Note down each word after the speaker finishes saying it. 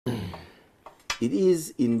It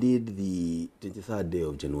is indeed the 23rd day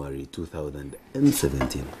of January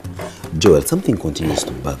 2017. Joel, something continues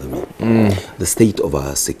to bother me. The state of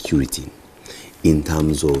our security in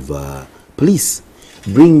terms of police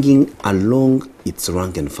bringing along its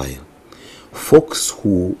rank and file. Folks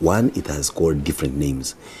who, one, it has called different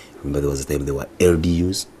names. Remember there was a time there were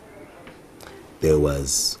LDUs, there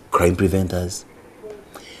was crime preventers,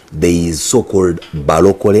 there is so-called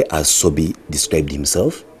Balokole, as Sobi described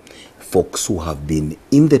himself. Folks who have been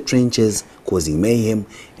in the trenches causing mayhem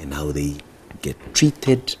and how they get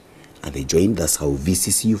treated and they join. That's how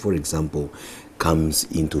VCCU, for example, comes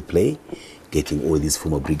into play, getting all these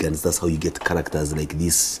former brigands. That's how you get characters like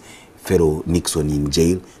this fellow Nixon in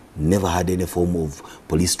jail. Never had any form of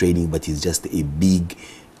police training, but he's just a big,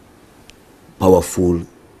 powerful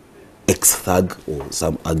ex-thug, or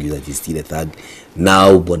some argue that he's still a thug.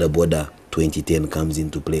 Now Border 2010 comes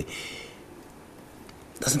into play.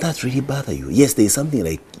 Doesn't that really bother you? Yes, there is something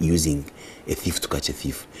like using a thief to catch a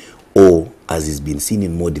thief, or, as is been seen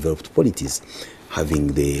in more developed polities,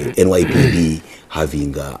 having the NYPD,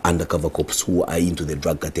 having undercover cops who are into the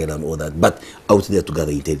drug cartel and all that, but out there to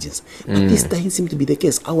gather intelligence. But this doesn't seem to be the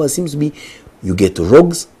case. Ours seems to be, you get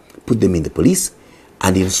rogues, put them in the police,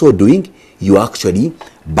 and in so doing, you actually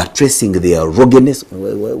buttressing their rogueness.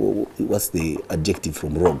 What's the adjective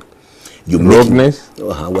from rogue? You rogueness?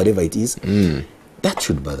 Whatever it is. That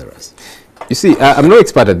should bother us. You see, I'm no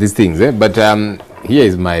expert at these things, but here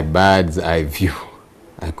is my bird's eye view.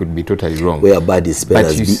 I could be totally wrong. Where bird is spelled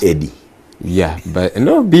as B-A-D. Yeah, but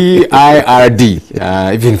no, B-I-R-D,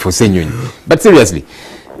 even for Senyoni. But seriously,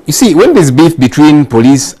 you see, when there's beef between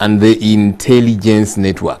police and the intelligence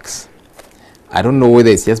networks, I don't know whether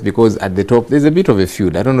it's just because at the top there's a bit of a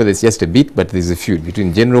feud. I don't know if it's just a bit, but there's a feud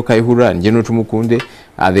between General Kaihura and General Tumukunde.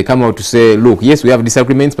 They come out to say, look, yes, we have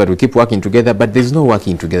disagreements, but we keep working together. But there's no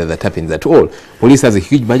working together that happens at all. Police has a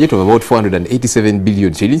huge budget of about 487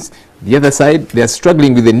 billion shillings. The other side, they are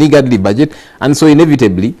struggling with a niggardly budget. And so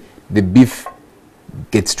inevitably, the beef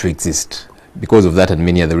gets to exist because of that and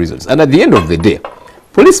many other reasons. And at the end of the day,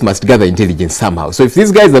 police must gather intelligence somehow. So if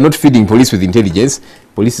these guys are not feeding police with intelligence,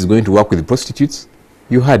 police is going to work with the prostitutes.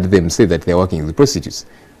 You heard them say that they're working with the prostitutes.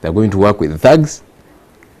 They're going to work with the thugs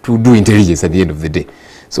to do intelligence at the end of the day.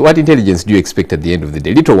 So what intelligence do you expect at the end of the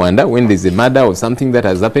day? Little wonder when there's a murder or something that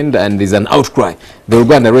has happened and there's an outcry, they'll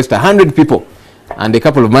go and arrest 100 people. And a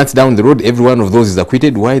couple of months down the road, every one of those is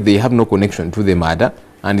acquitted. Why? They have no connection to the murder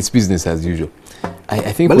and it's business as usual.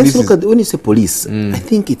 I think. But let's look at, when you say police, I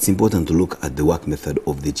think it's important to look at the work method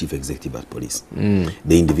of the chief executive at police,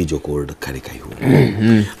 the individual called Kale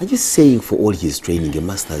Kaihura. I'm just saying, for all his training, a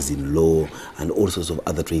master's in law and all sorts of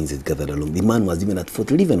other trainings that gathered along, the man was even at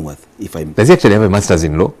Fort Leavenworth. Does he actually have a master's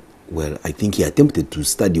in law? Well, I think he attempted to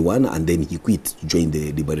study one and then he quit to join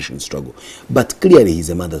the liberation struggle. But clearly he's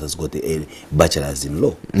a man that has got a bachelor's in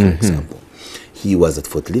law, for example. He was at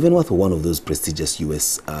Fort Leavenworth, one of those prestigious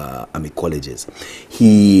U.S. Army colleges.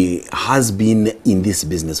 He has been in this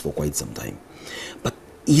business for quite some time. But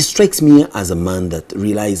he strikes me as a man that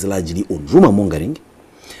relies largely on rumor mongering,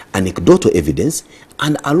 anecdotal evidence,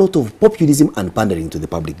 and a lot of populism and pandering to the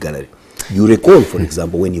public gallery. You recall, for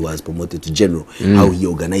example, when he was promoted to general, how he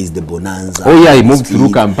organized the bonanza. Oh yeah, he moved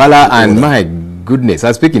through Kampala, and my goodness, I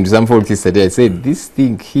was speaking to some folks yesterday. I said, this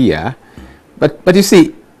thing here, but you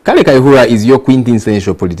see, Kale Kaihura is your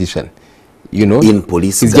quintessential politician. You know, in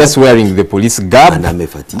police, he's just wearing the police garb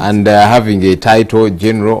and having a title,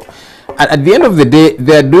 general. At the end of the day,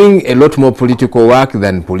 they are doing a lot more political work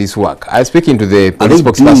than police work. I was speaking to the police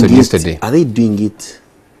spokesperson yesterday. Are they doing it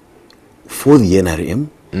for the NRM?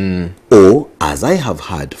 Or, as I have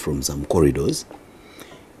heard from some corridors,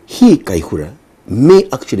 he, Kaihura, may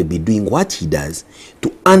actually be doing what he does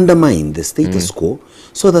to undermine the status quo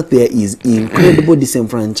so that there is incredible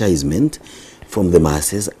disenfranchisement from the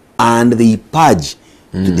masses and the purge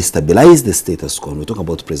to destabilize the status quo. We talk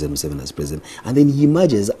about President Museveni as president, and then he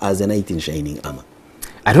emerges as a knight in shining armor.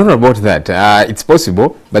 I don't know about that. It's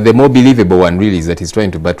possible, but the more believable one really is that he's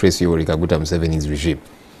trying to buttress Yoweri Kaguta Museveni's regime.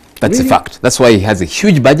 That's a fact. That's why he has a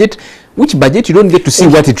huge budget. Which budget you don't get to see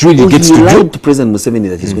what it really gets to do. He lied to President Museveni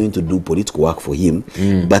that he's going to do political work for him,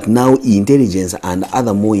 but now intelligence and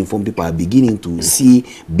other more informed people are beginning to see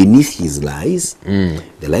beneath his lies,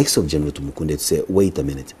 the likes of General Tumukunde, to say, wait a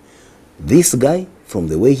minute, this guy, from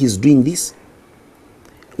the way he's doing this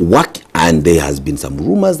work, and there has been some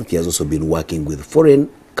rumors that he has also been working with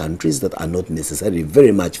foreign countries that are not necessarily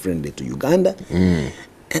very much friendly to Uganda.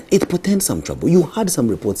 And it portends some trouble. You had some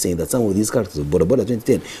reports saying that some of these characters of Border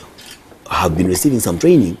 2010 have been receiving some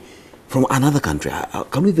training from another country.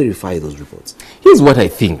 Can we verify those reports? Here's what I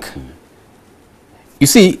think. You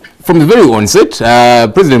see, from the very onset,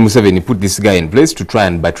 President Museveni put this guy in place to try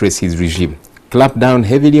and buttress his regime. Clamp down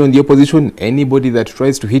heavily on the opposition, anybody that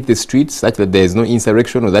tries to hit the streets such that there is no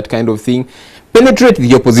insurrection or that kind of thing. Penetrate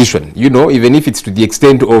the opposition, you know, even if it's to the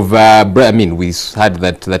extent of, I mean, we had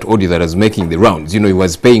that audio that was making the rounds. You know, he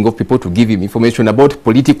was paying off people to give him information about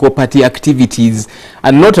political party activities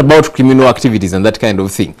and not about criminal activities and that kind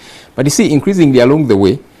of thing. But you see, increasingly along the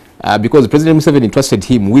way, because President Museveni entrusted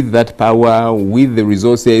him with that power, with the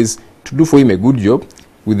resources to do for him a good job,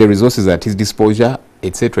 with the resources at his disposal,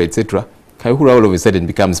 etc., etc., Kayihura all of a sudden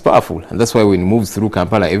becomes powerful. And that's why when he moves through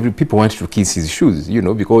Kampala, people want to kiss his shoes, you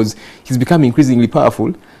know, because he's become increasingly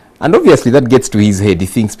powerful. And obviously that gets to his head. He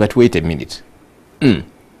thinks, but wait a minute.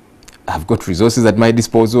 I've got resources at my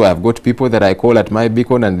disposal. I've got people that I call at my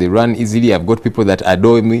beacon and they run easily. I've got people that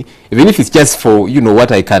adore me, even if it's just for, you know,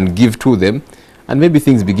 what I can give to them. And maybe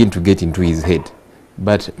things begin to get into his head.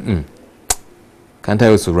 But can't I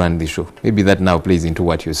also run the show? Maybe that now plays into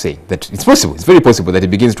what you're saying. That it's possible, it's very possible that he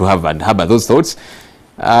begins to have and harbor those thoughts.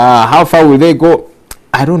 How far will they go?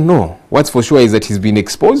 I don't know. What's for sure is that he's been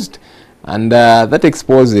exposed, and that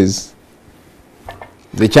exposes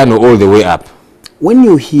the channel all the way up. When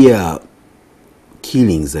you hear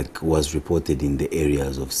killings that was reported in the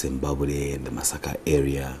areas of Zimbabwe and the Masaka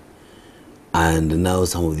area, and now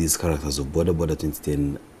some of these characters of Border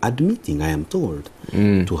 2010 admitting, I am told,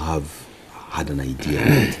 to have had an idea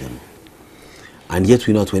about them. And yet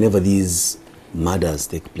we know that whenever these murders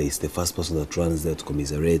take place, the first person that runs there to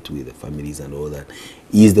commiserate with the families and all that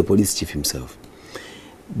is the police chief himself.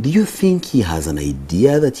 Do you think he has an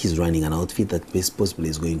idea that he's running an outfit that possibly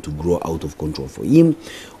is going to grow out of control for him,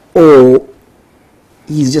 or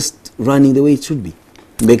he's just running the way it should be,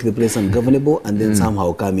 make the place ungovernable, and then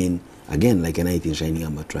somehow come in again like a knight in shining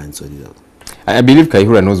armor, try and sort it out? I believe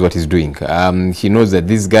Kayihura knows what he's doing. He knows that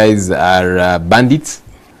these guys are bandits,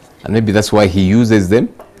 and maybe that's why he uses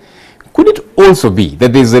them. Could it also be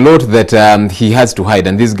that there's a lot that he has to hide,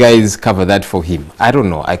 and these guys cover that for him? I don't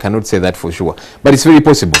know. I cannot say that for sure. But it's very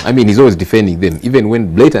possible. I mean, he's always defending them, even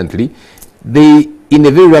when blatantly they, in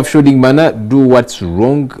a very rough-shoulding manner, do what's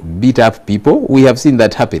wrong, beat up people. We have seen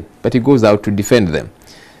that happen, but he goes out to defend them.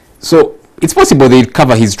 So it's possible they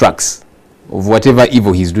cover his tracks of whatever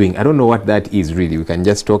evil he's doing. I don't know what that is really. We can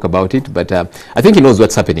just talk about it, but I think he knows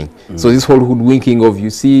what's happening. So this whole hoodwinking of, you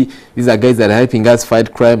see, these are guys that are helping us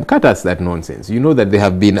fight crime. Cut us that nonsense. You know that they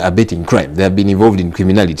have been abetting crime. They have been involved in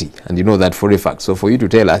criminality, and you know that for a fact. So for you to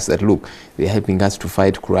tell us that, look, they're helping us to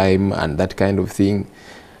fight crime and that kind of thing,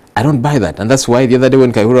 I don't buy that. And that's why the other day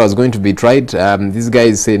when Kayihura was going to be tried, these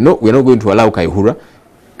guys say, no, we're not going to allow Kayihura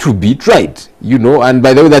to be tried. You know, and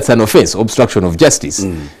by the way, that's an offense, obstruction of justice.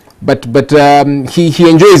 But he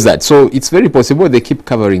enjoys that. So it's very possible they keep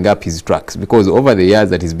covering up his tracks, because over the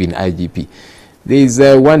years that he's been IGP, there is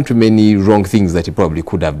one too many wrong things that he probably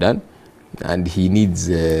could have done, and he needs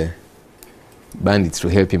bandits to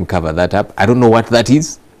help him cover that up. I don't know what that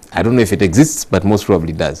is. I don't know if it exists, but most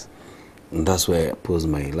probably does. And that's why I pose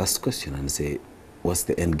my last question and say, what's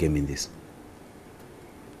the end game in this?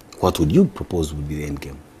 What would you propose would be the end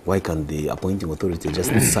game? Why can't the appointing authority just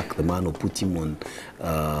sack the man or put him on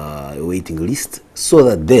a waiting list, so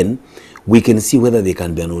that then we can see whether there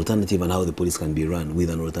can be an alternative and how the police can be run with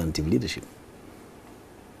an alternative leadership?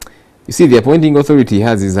 You see, the appointing authority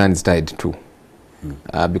has his hands tied too.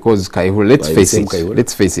 Because Kayihura, let's face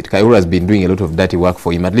it, Kayihura has been doing a lot of dirty work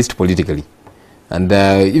for him, at least politically. And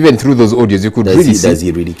even through those audios, you could really see. Does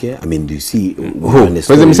he really care? I mean, do you see?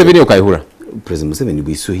 President Museveni or Kayihura? President Museveni,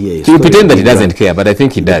 we saw here. He will pretend that he doesn't care, but I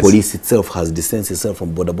think he does. The police itself has distanced itself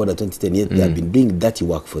from Border 2010, yet they have been doing dirty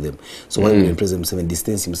work for them. So why would President Museveni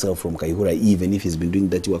distance himself from Kayihura, even if he's been doing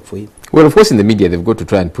dirty work for him? Well, of course, in the media, they've got to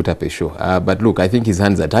try and put up a show. But look, I think his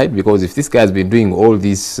hands are tied, because if this guy has been doing all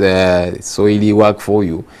this soily work for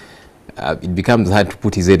you, it becomes hard to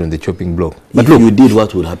put his head on the chopping block. But if you did,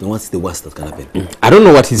 what would happen? What's the worst that can happen? I don't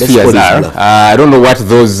know what his fears are. I don't know what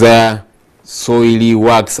those soily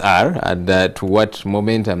works are, and to what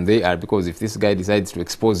momentum they are, because if this guy decides to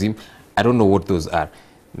expose him, I don't know what those are.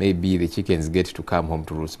 Maybe the chickens get to come home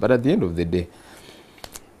to roost. But at the end of the day,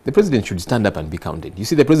 the president should stand up and be counted. You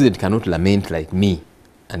see, the president cannot lament like me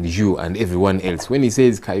and you and everyone else. When he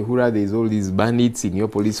says, Kayihura, there's all these bandits in your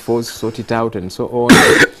police force, sort it out and so on.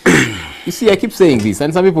 You see, I keep saying this,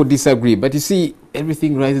 and some people disagree, but you see,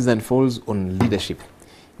 everything rises and falls on leadership.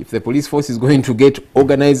 If the police force is going to get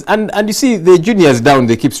organized, and you see, the juniors down,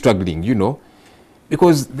 they keep struggling, you know.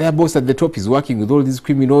 because their boss at the top is working with all these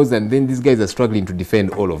criminals, and then these guys are struggling to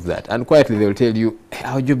defend all of that. And quietly they'll tell you,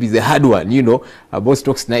 our job is a hard one, you know. Our boss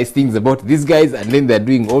talks nice things about these guys, and then they're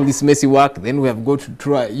doing all this messy work. Then we have got to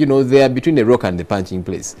try, you know, they are between a rock and the punching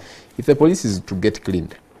place. If the police is to get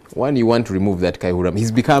cleaned, one, you want to remove that Kaihuram.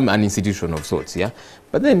 He's become an institution of sorts, yeah?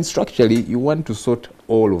 But then structurally, you want to sort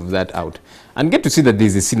all of that out and get to see that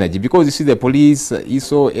there's a synergy, because you see the police,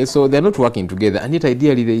 ESO, they're not working together, and yet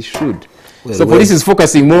ideally they should. Well, so police is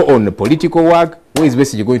focusing more on the political work. Where is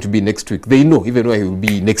basically going to be next week? They know even where he will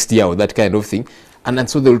be next year or that kind of thing. And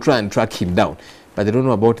so they'll try and track him down. But they don't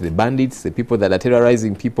know about the bandits, the people that are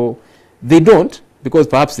terrorizing people. They don't, because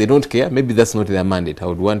perhaps they don't care. Maybe that's not their mandate. I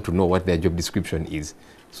would want to know what their job description is.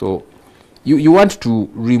 So you want to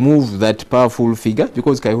remove that powerful figure,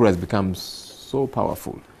 because Kaihura has become so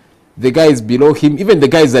powerful. The guys below him, even the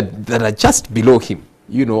guys that are just below him,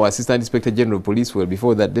 you know, Assistant Inspector General of Police, well,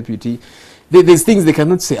 before that, Deputy, there's things they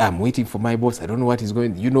cannot say, I'm waiting for my boss, I don't know what he's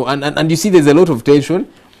going, you know, and you see there's a lot of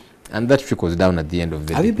tension, and that trickles down at the end of the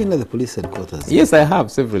day. Have you been at the police headquarters? Yes, I have,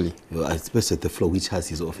 severally. Well, especially at the floor, which has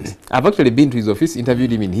his office. I've actually been to his office,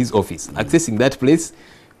 interviewed him in his office. Accessing that place,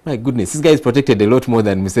 my goodness, this guy is protected a lot more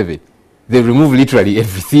than Museveni. They remove literally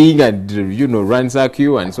everything and, you know, ransack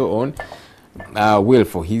you and so on. Well,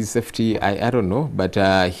 for his safety, I don't know, but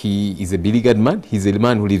he is a beleaguered man. He's a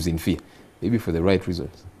man who lives in fear. Maybe for the right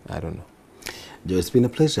reasons. I don't know. Joe, it's been a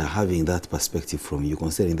pleasure having that perspective from you,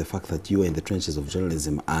 considering the fact that you are in the trenches of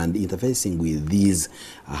journalism and interfacing with these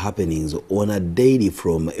happenings on a daily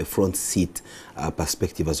from a front seat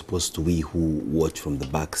perspective, as opposed to we who watch from the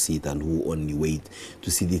back seat and who only wait to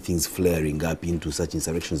see the things flaring up into such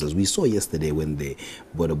insurrections as we saw yesterday when the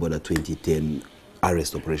Border 2010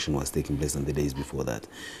 arrest operation was taking place and the days before that.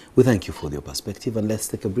 We thank you for your perspective, and let's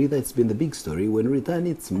take a breather. It's been the big story. When we return,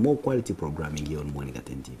 it's more quality programming here on Morning at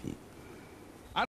NTV.